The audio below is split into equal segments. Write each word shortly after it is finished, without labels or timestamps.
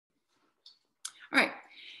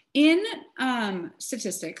In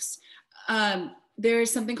statistics, there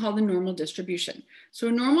is something called the normal distribution. So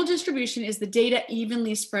a normal distribution is the data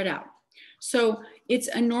evenly spread out. So it's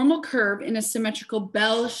a normal curve in a symmetrical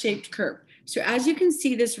bell-shaped curve. So as you can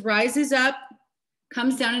see, this rises up,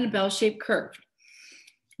 comes down in a bell-shaped curve.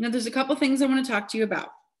 Now there's a couple things I want to talk to you about.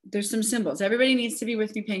 There's some symbols. Everybody needs to be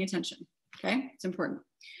with me paying attention, okay? It's important.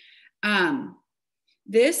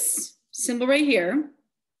 This symbol right here,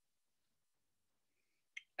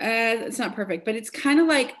 it's not perfect, but it's kind of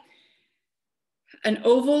like an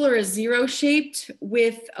oval or a zero shaped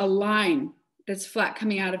with a line that's flat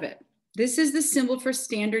coming out of it. This is the symbol for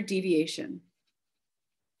standard deviation.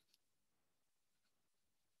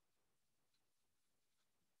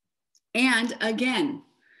 And again,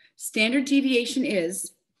 standard deviation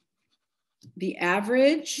is the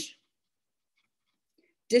average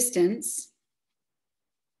distance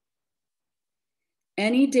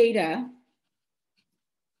any data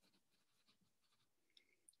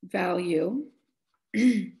value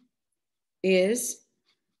is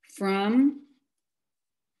from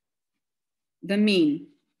the mean.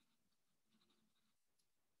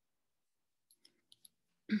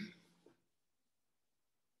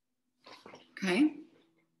 Okay.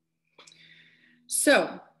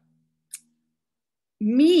 So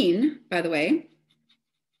mean, by the way,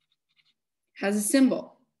 has a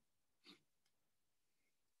symbol.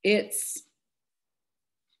 It's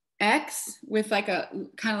X with like a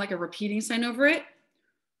kind of like a repeating sign over it,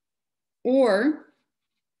 or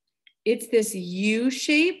it's this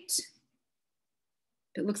U-shaped.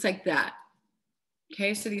 It looks like that.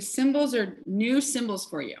 Okay, so these symbols are new symbols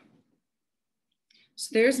for you. So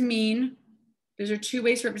there's mean. Those are two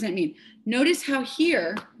ways to represent mean. Notice how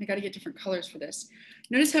here, I got to get different colors for this.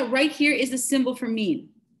 Notice how right here is the symbol for mean.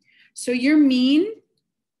 So your mean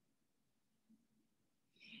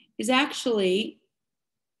is actually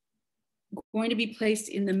going to be placed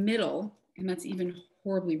in the middle, and that's even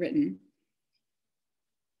horribly written.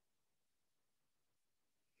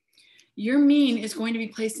 Your mean is going to be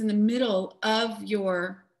placed in the middle of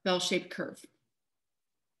your bell-shaped curve.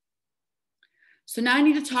 So now I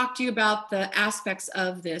need to talk to you about the aspects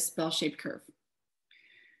of this bell-shaped curve.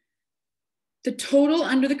 The total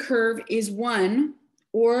under the curve is 1,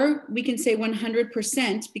 or we can say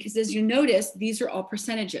 100%, because as you notice, these are all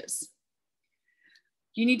percentages.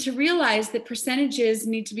 You need to realize that percentages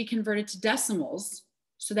need to be converted to decimals.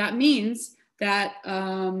 So that means that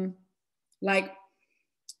like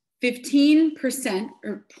 15%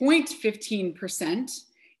 or 0.15%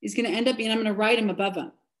 is going to end up being, I'm going to write them above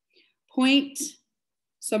them.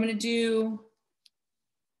 So I'm going to do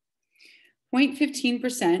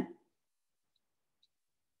 0.15%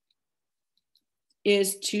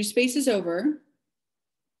 is 2 spaces over,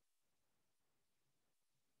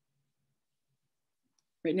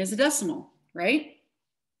 written as a decimal, right?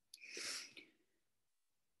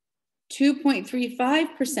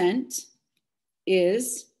 2.35%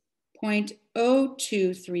 is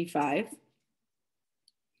 0.0235.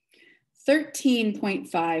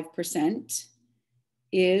 13.5%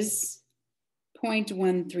 is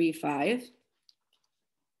 0.135.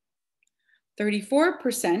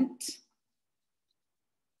 34%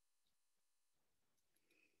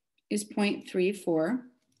 is 0.34.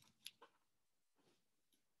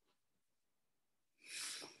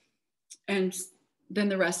 And then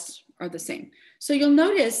the rest are the same. So you'll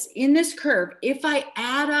notice in this curve, if I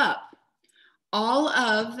add up all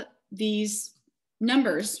of these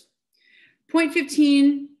numbers,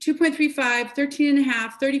 0.15, 2.35,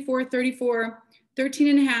 13.5, 34, 34,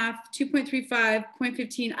 13.5, 2.35,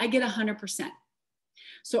 0.15, I get 100%.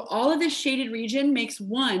 So all of this shaded region makes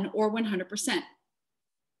 1 or 100%.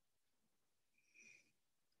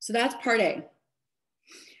 So that's part A.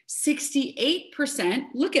 68%,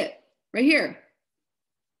 look at right here.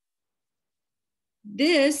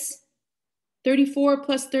 This 34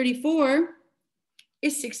 plus 34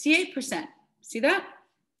 is 68%. See that?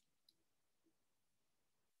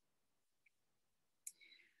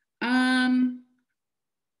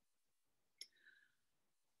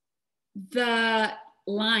 The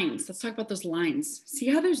lines, let's talk about those lines. See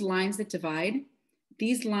how there's lines that divide?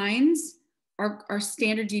 These lines are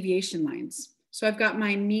standard deviation lines. So I've got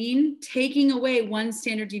my mean taking away 1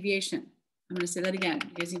 standard deviation. I'm going to say that again.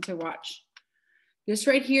 You guys need to watch. This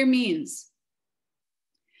right here means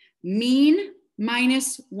mean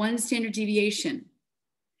minus 1 standard deviation.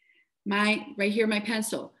 Right here, my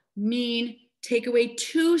pencil. Mean take away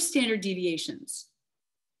 2 standard deviations.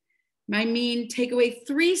 My mean take away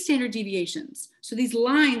 3 standard deviations. So these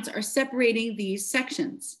lines are separating these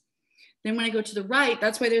sections. Then when I go to the right,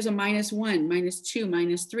 that's why there's a -1, -2,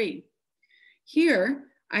 -3.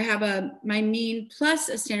 Here, I have my mean plus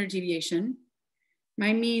a standard deviation,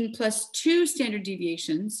 my mean plus 2 standard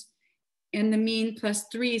deviations, and the mean plus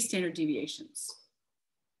 3 standard deviations.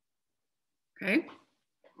 Okay.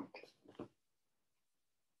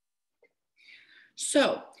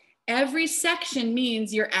 So every section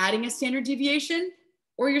means you're adding a standard deviation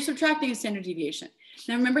or you're subtracting a standard deviation.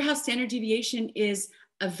 Now remember how standard deviation is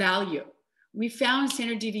a value. We found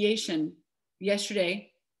standard deviation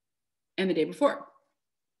yesterday and the day before.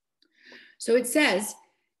 So it says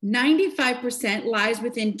 95% lies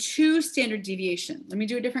within 2 standard deviation. Let me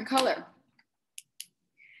do a different color.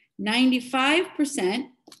 95%,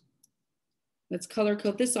 let's color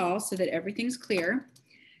code this all so that everything's clear.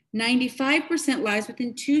 95% lies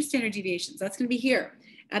within 2 standard deviations. That's going to be here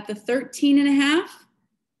at the 13.5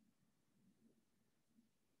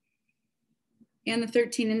 and the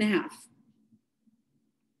 13.5.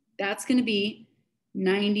 That's going to be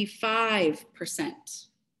 95%.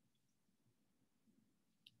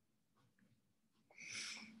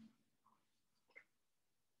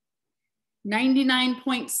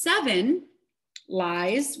 99.7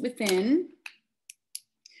 lies within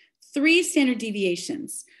 3 standard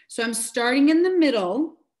deviations. So I'm starting in the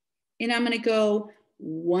middle and I'm going to go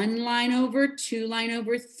 1 line over, 2 line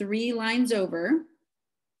over, 3 lines over.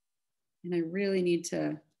 And I really need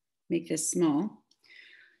to make this small.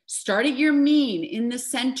 Start at your mean in the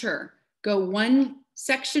center. Go 1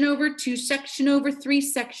 section over, 2 section over, 3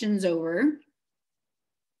 sections over.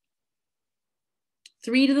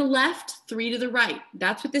 3 to the left, 3 to the right.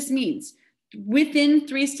 That's what this means. Within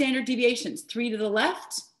 3 standard deviations, 3 to the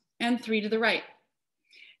left and 3 to the right.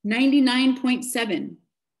 99.7.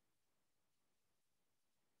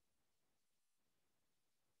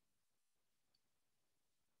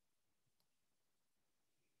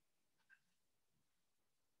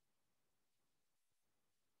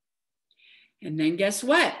 And then guess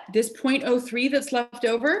what? This 0.03 that's left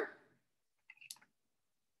over,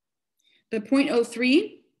 the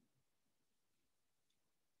 0.03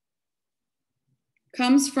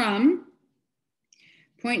 comes from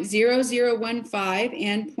 0.0015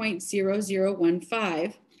 and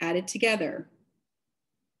 0.0015 added together.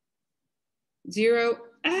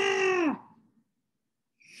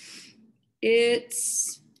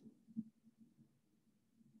 It's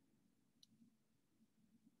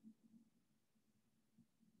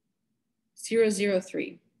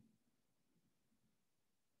 0.003.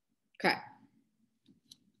 Okay.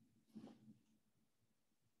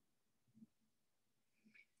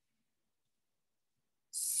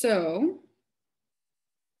 So,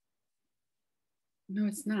 no,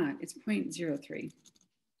 it's not. It's 0.03.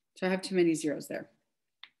 So I have too many zeros there.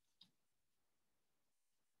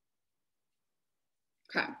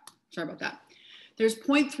 Okay, sorry about that. There's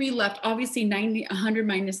 0.3 left. Obviously, 100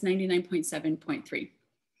 minus 99.7, 0.3.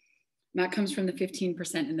 That comes from the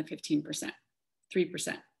 15% and the 15%,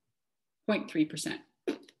 3%, 0.3%.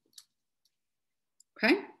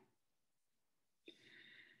 Okay.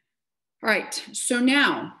 All right, so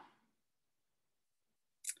now,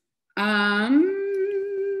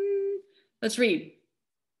 let's read.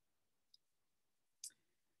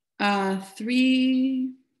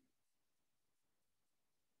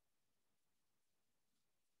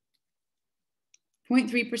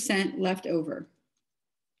 3.3% left over.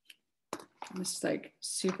 This is like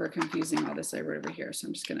super confusing, all this I wrote over here. So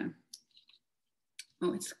I'm just gonna,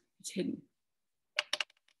 oh, it's hidden.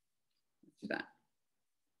 Let's do that.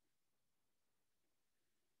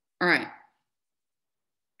 All right.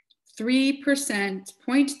 3%,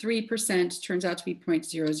 0.3% turns out to be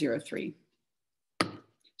 0.003.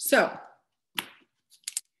 So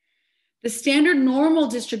the standard normal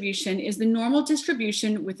distribution is the normal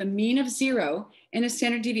distribution with a mean of 0 and a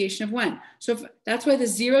standard deviation of 1. So that's why the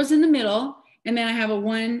 0's in the middle, and then I have a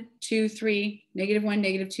 1, 2, 3, -1,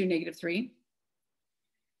 -2, -3.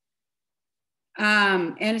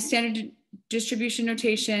 And a standard distribution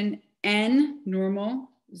notation, n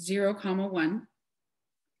normal, 0, 1.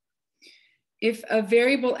 If a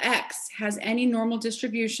variable x has any normal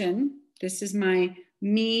distribution, this is my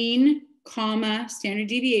mean, comma, standard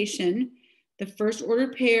deviation. The first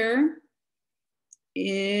order pair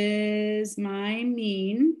is my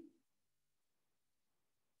mean.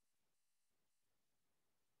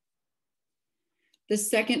 The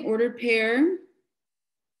second order pair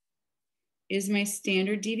is my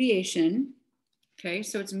standard deviation. Okay,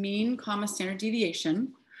 so it's mean, comma, standard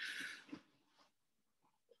deviation.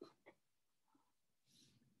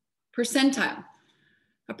 Percentile.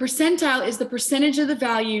 A percentile is the percentage of the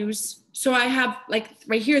values. So I have like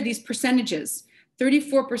right here, these percentages,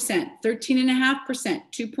 34%,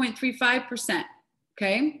 13.5%, 2.35%,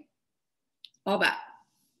 okay? All that.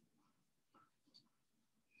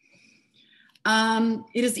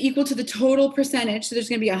 It is equal to the total percentage. So there's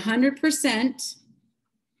going to be 100%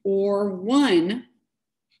 or 1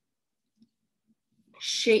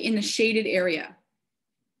 shade in the shaded area.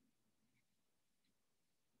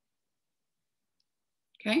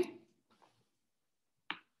 Okay.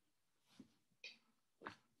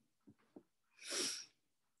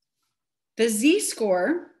 The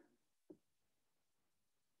z-score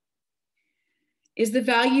is the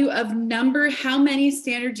value of number, how many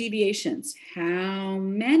standard deviations? How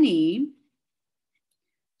many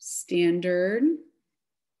standard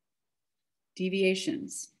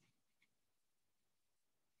deviations?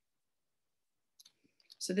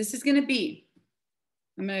 So this is going to be,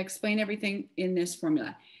 I'm going to explain everything in this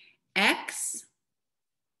formula. X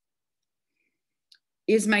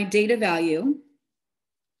is my data value.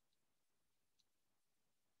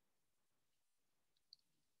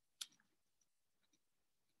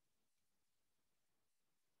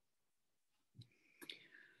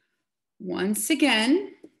 Once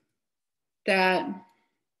again, that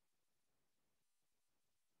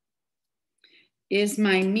is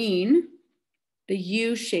my mean. The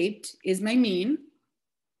U-shaped is my mean.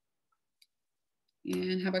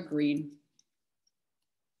 And how about green?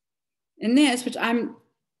 And this, which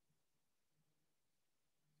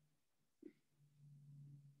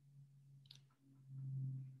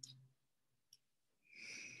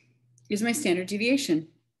is my standard deviation.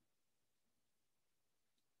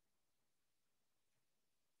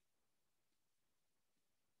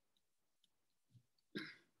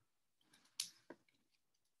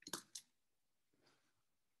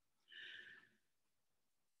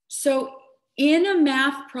 So in a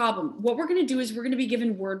math problem, what we're going to do is we're going to be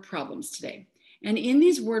given word problems today. And in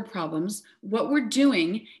these word problems, what we're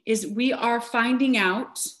doing is we are finding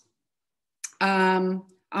out, I'm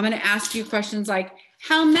going to ask you questions like,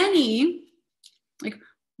 how many, like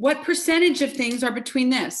what percentage of things are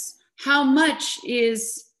between this? How much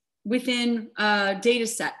is within a data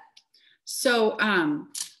set? So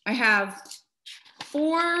I have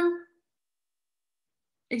 4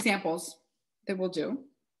 examples that we'll do.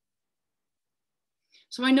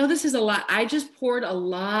 So I know this is a lot. I just poured a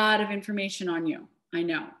lot of information on you. I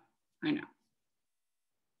know.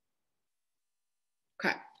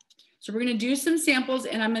 Okay. So we're going to do some samples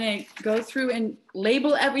and I'm going to go through and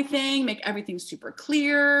label everything, make everything super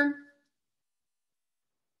clear.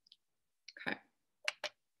 Okay.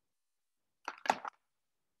 All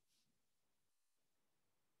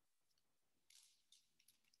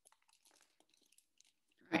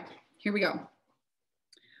right, here we go.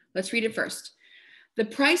 Let's read it first. The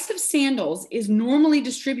price of sandals is normally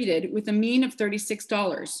distributed with a mean of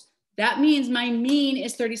 $36. That means my mean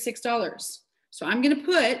is $36. So I'm going to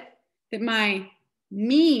put that my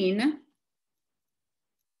mean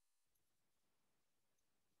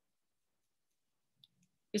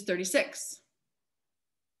is 36.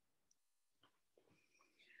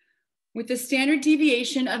 With a standard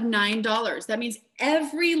deviation of $9. That means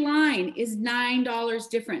every line is $9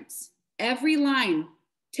 difference. Every line.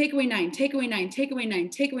 Take away 9, take away 9, take away 9,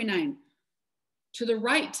 take away 9. To the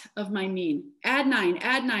right of my mean. Add 9,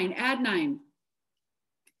 add 9, add 9.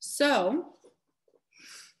 So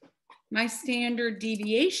my standard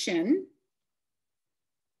deviation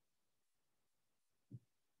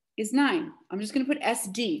is 9. I'm just going to put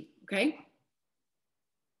SD, okay?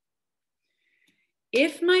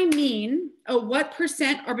 If my mean, what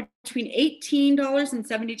percent are between $18 and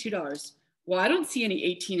 $72? Well, I don't see any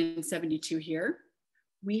 18 and 72 here.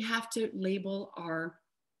 We have to label our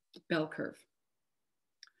bell curve.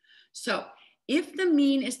 So if the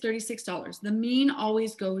mean is $36, the mean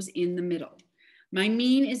always goes in the middle. My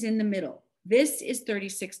mean is in the middle. This is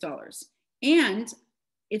 $36. And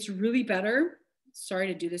it's really better. Sorry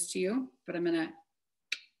to do this to you, but I'm going to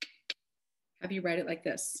have you write it like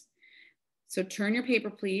this. So turn your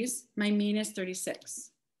paper, please. My mean is 36.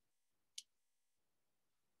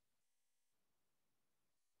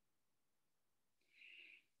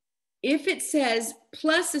 If it says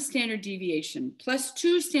plus a standard deviation, plus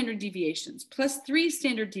 2 standard deviations, plus 3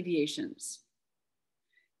 standard deviations,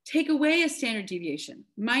 take away a standard deviation,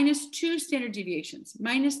 minus 2 standard deviations,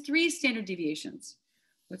 minus 3 standard deviations.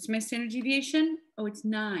 What's my standard deviation? Oh, it's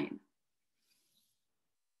 9.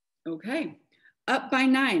 Okay, up by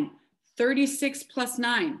 9, 36 plus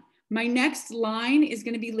 9. My next line is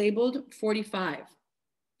going to be labeled 45.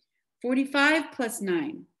 45 plus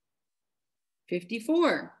 9,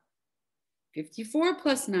 54. 54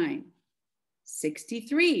 plus 9,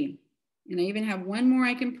 63. And I even have one more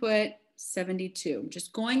I can put, 72. I'm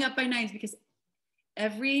just going up by 9s because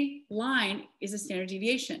every line is a standard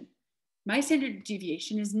deviation. My standard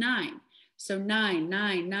deviation is 9. So 9,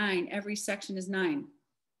 9, 9, every section is 9.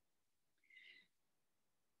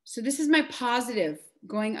 So this is my positive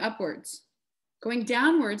going upwards. Going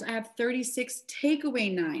downwards, I have 36, take away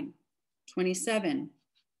 9, 27.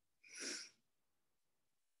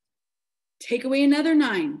 Take away another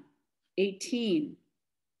 9, 18.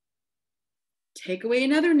 Take away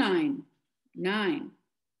another 9, 9.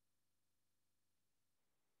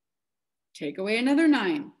 Take away another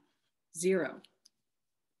 9, 0.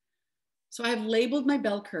 So I have labeled my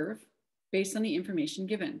bell curve based on the information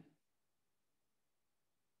given.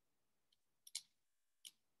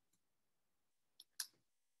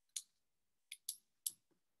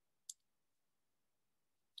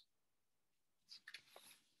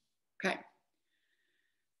 Okay.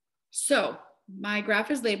 So my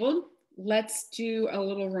graph is labeled. Let's do a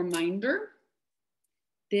little reminder.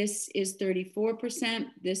 This is 34%.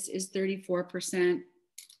 This is 34%.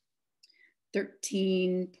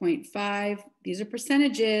 13.5. These are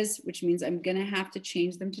percentages, which means I'm going to have to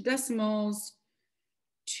change them to decimals.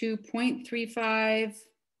 2.35.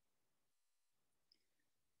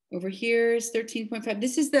 Over here is 13.5.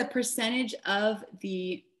 This is the percentage of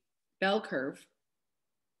the bell curve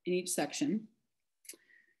in each section.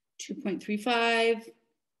 2.35.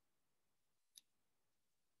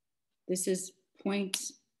 This is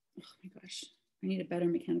point, oh my gosh, I need a better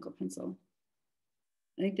mechanical pencil.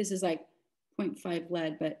 I think this is like 0.5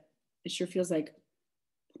 lead, but it sure feels like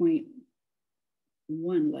 0.1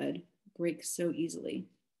 lead. Breaks so easily.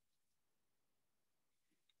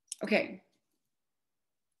 Okay.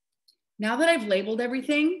 Now that I've labeled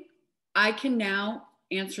everything, I can now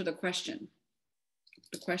answer the question.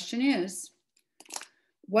 The question is,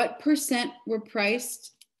 what percent were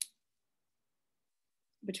priced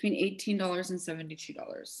between $18 and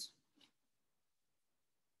 $72?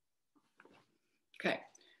 Okay,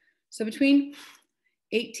 so between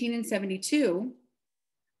 18 and 72,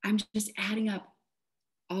 I'm just adding up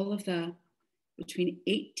all of the between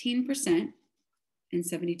 18% and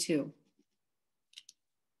 72.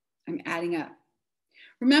 I'm adding up.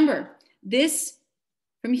 Remember, this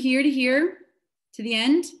from here to here to the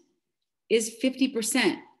end is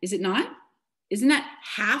 50%, is it not? Isn't that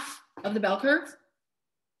half of the bell curve?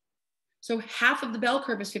 So half of the bell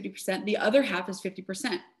curve is 50%, the other half is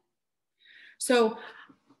 50%. So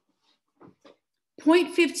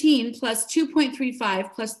 0.15 plus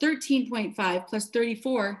 2.35 plus 13.5 plus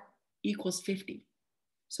 34 equals 50.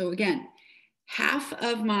 So again, half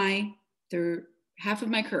of my curve,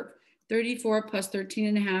 34 plus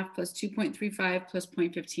 13.5 plus 2.35 plus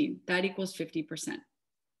 0.15, that equals 50%.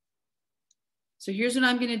 So here's what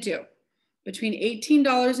I'm going to do. Between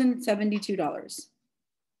 $18 and $72.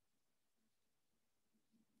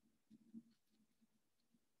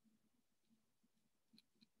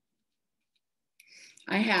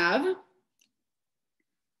 I have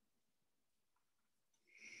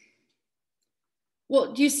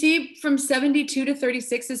well, do you see from 72 to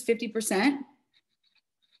 36 is 50%?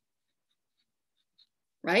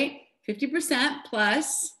 Right? 50%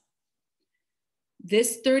 plus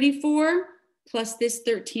this 34 plus this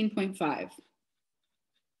 13.5.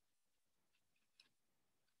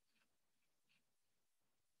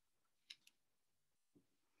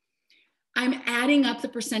 I'm adding up the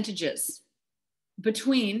percentages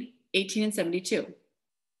between 18 and 72.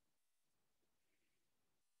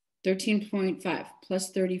 13.5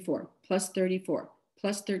 plus 34 plus 34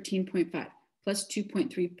 plus 13.5 plus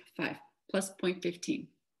 2.35 plus 0.15.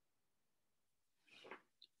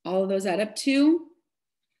 All of those add up to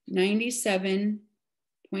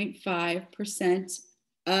 97.5%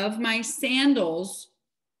 of my sandals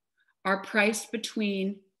are priced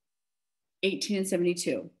between 18 and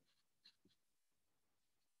 72.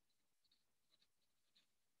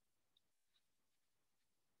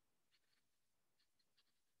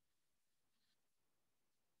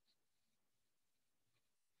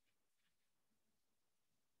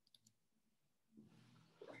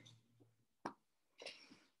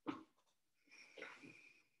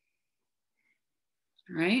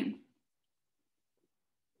 All right.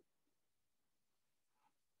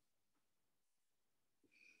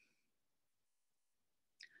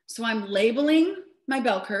 So I'm labeling my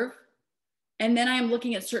bell curve, and then I'm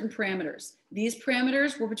looking at certain parameters. These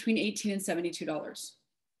parameters were between $18 and $72.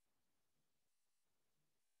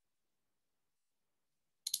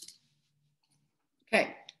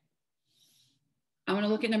 Okay. I want to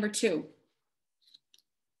look at number 2.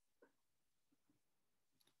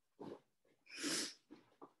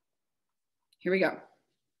 Here we go.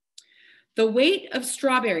 The weight of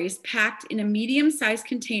strawberries packed in a medium-sized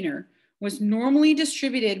container was normally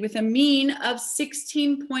distributed with a mean of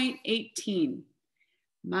 16.18.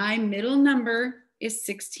 My middle number is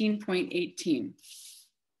 16.18.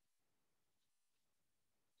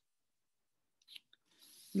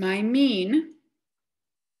 My mean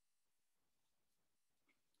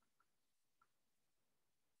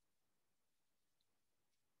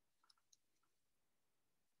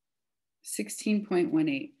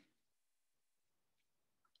 (16.18).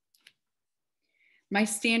 My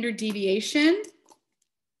standard deviation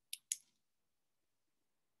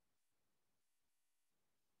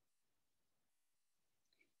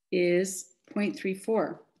is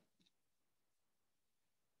 0.34.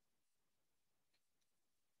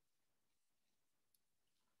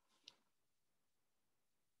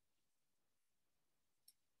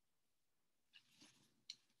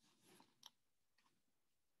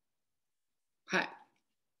 Okay.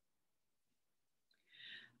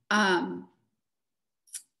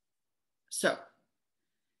 So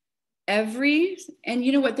and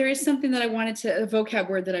you know what, there is something that I wanted to, a vocab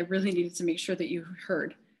word that I really needed to make sure that you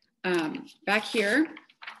heard. Back here,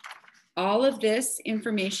 all of this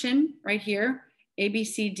information right here, A, B,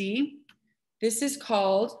 C, D, this is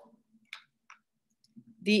called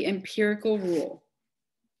the empirical rule.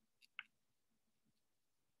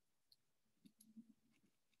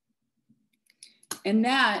 And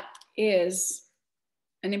that is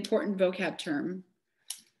an important vocab term.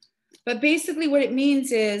 But basically what it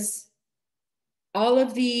means is all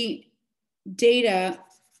of the data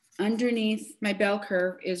underneath my bell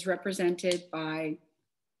curve is represented by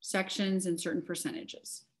sections and certain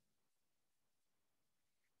percentages.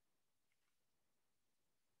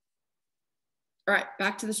 All right,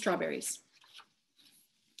 back to the strawberries.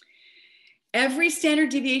 Every standard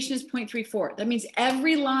deviation is 0.34. That means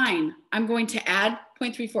every line I'm going to add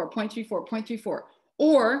 0.34, 0.34, 0.34.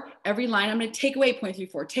 Or every line I'm going to take away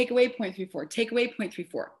 0.34, take away 0.34, take away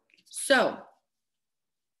 0.34. So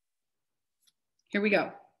here we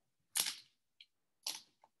go.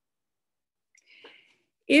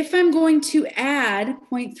 If I'm going to add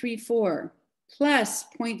 0.34 plus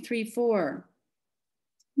 0.34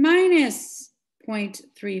 minus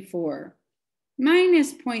 0.34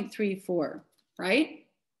 minus 0.34, right?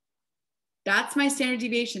 That's my standard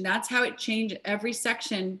deviation. That's how it changed. Every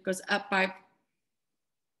section goes up by,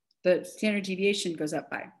 the standard deviation goes up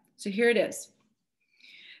by. So here it is.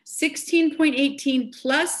 16.18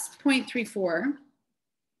 plus 0.34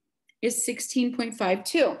 is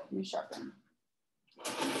 16.52. Let me sharpen.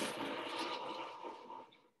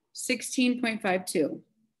 16.52.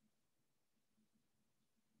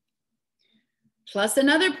 Plus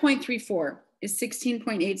another 0.34 is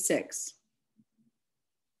 16.86.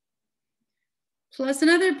 Plus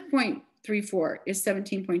another 0.34 is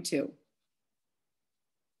 17.2.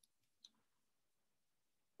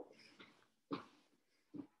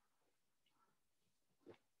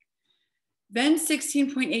 Then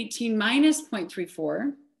 16.18 minus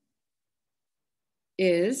 0.34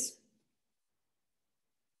 is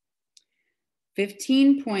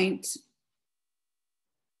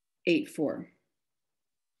 15.84.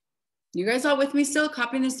 You guys all with me still?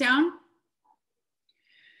 Copying this down?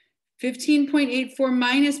 15.84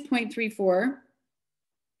 minus 0.34,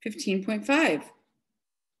 15.5.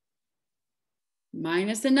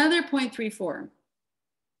 Minus another 0.34,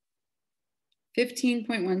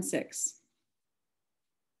 15.16.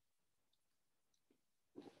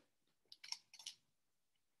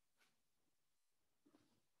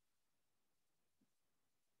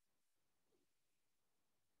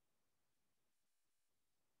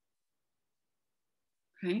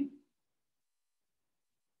 Okay.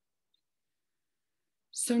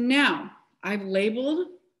 So now I've labeled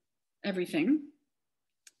everything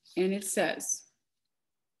and it says,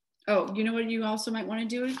 oh, you know what you also might want to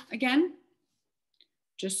do again?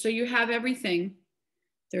 Just so you have everything,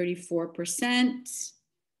 34%,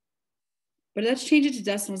 but let's change it to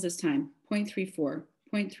decimals this time, 0.34,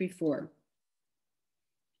 0.34,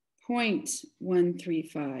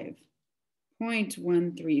 0.135,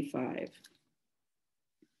 0.135,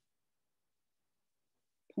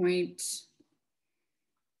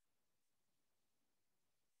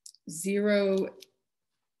 0.0.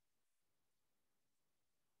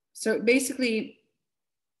 So basically,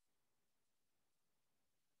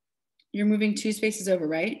 you're moving 2 spaces over,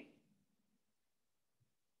 right?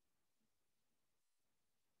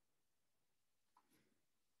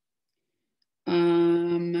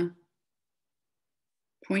 Um,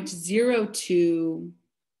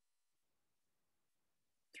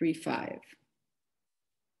 0.0235.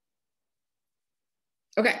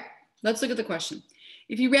 Okay, let's look at the question.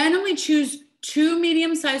 If you randomly choose 2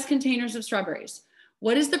 medium-sized containers of strawberries,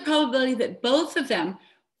 what is the probability that both of them,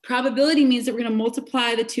 probability means that we're going to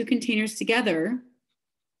multiply the 2 containers together,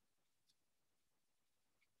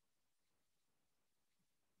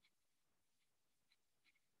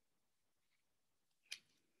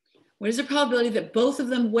 What is the probability that both of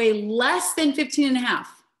them weigh less than 15 and a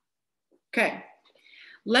half? Okay,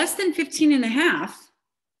 less than 15 and a half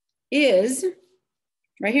is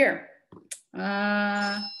right here.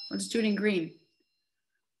 Let's do it in green.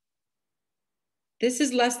 This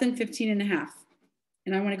is less than 15 and a half,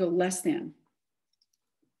 and I want to go less than.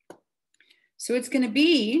 So it's going to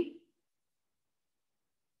be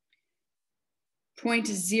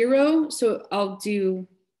 0.0. So I'll do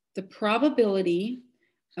the probability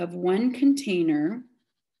of one container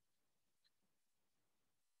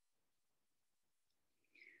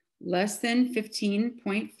less than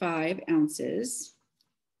 15.5 ounces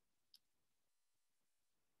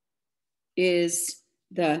is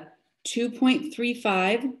the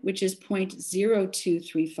 2.35, which is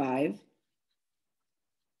 0.0235,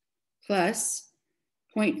 plus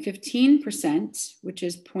 0.15%, which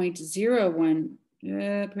is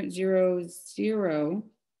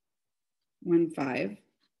 0.0015.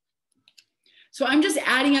 So I'm just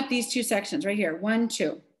adding up these two sections right here, 1,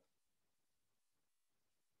 2.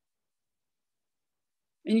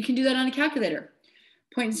 And you can do that on a calculator.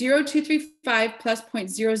 0.0235 plus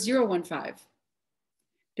 0.0015.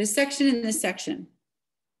 This section and this section.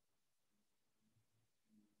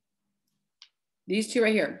 These two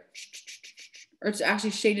right here. Or it's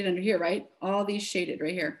actually shaded under here, right? All these shaded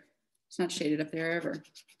right here. It's not shaded up there ever.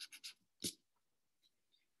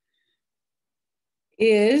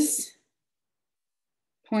 Is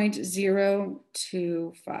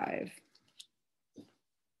 0.025.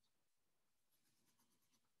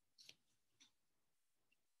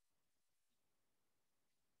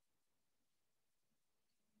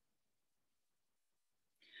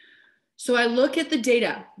 So I look at the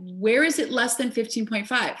data. Where is it less than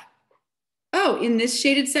 15.5? Oh, in this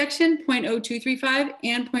shaded section, 0.0235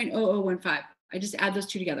 and 0.0015. I just add those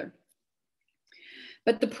two together.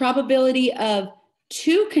 But the probability of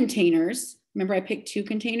 2 containers, remember I picked 2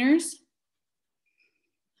 containers?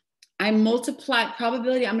 I multiply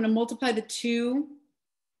probability, I'm going to multiply the 2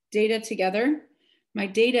 data together. My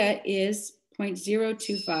data is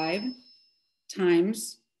 0.025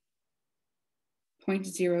 times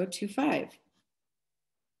 0.025.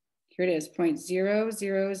 Here it is,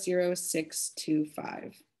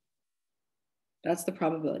 0.000625. That's the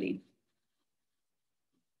probability.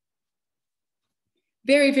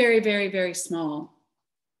 Very, very, very, very small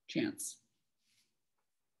chance.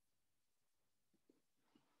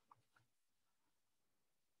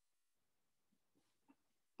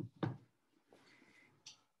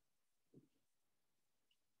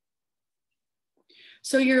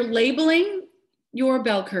 So you're labeling your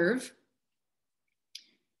bell curve.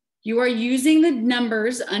 You are using the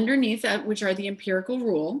numbers underneath that, which are the empirical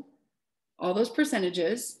rule, all those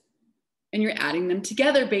percentages, and you're adding them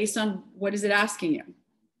together based on what is it asking you.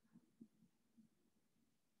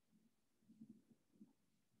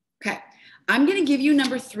 Okay, I'm going to give you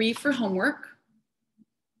number 3 for homework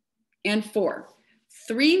and 4.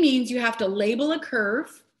 3 means you have to label a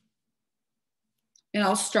curve, and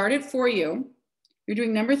I'll start it for you. You're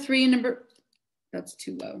doing number 3 and that's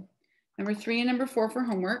too low. Number 3 and number 4 for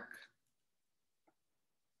homework.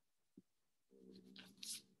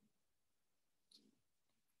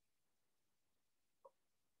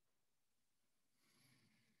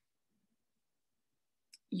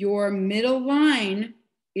 Your middle line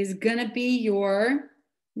is gonna be your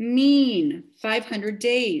mean, 500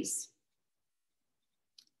 days.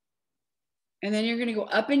 And then you're gonna go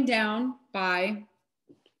up and down by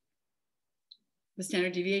the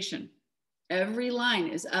standard deviation. Every line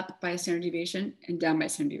is up by a standard deviation and down by a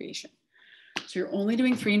standard deviation. So you're only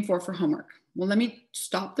doing 3 and 4 for homework. Well, let me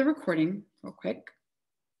stop the recording real quick.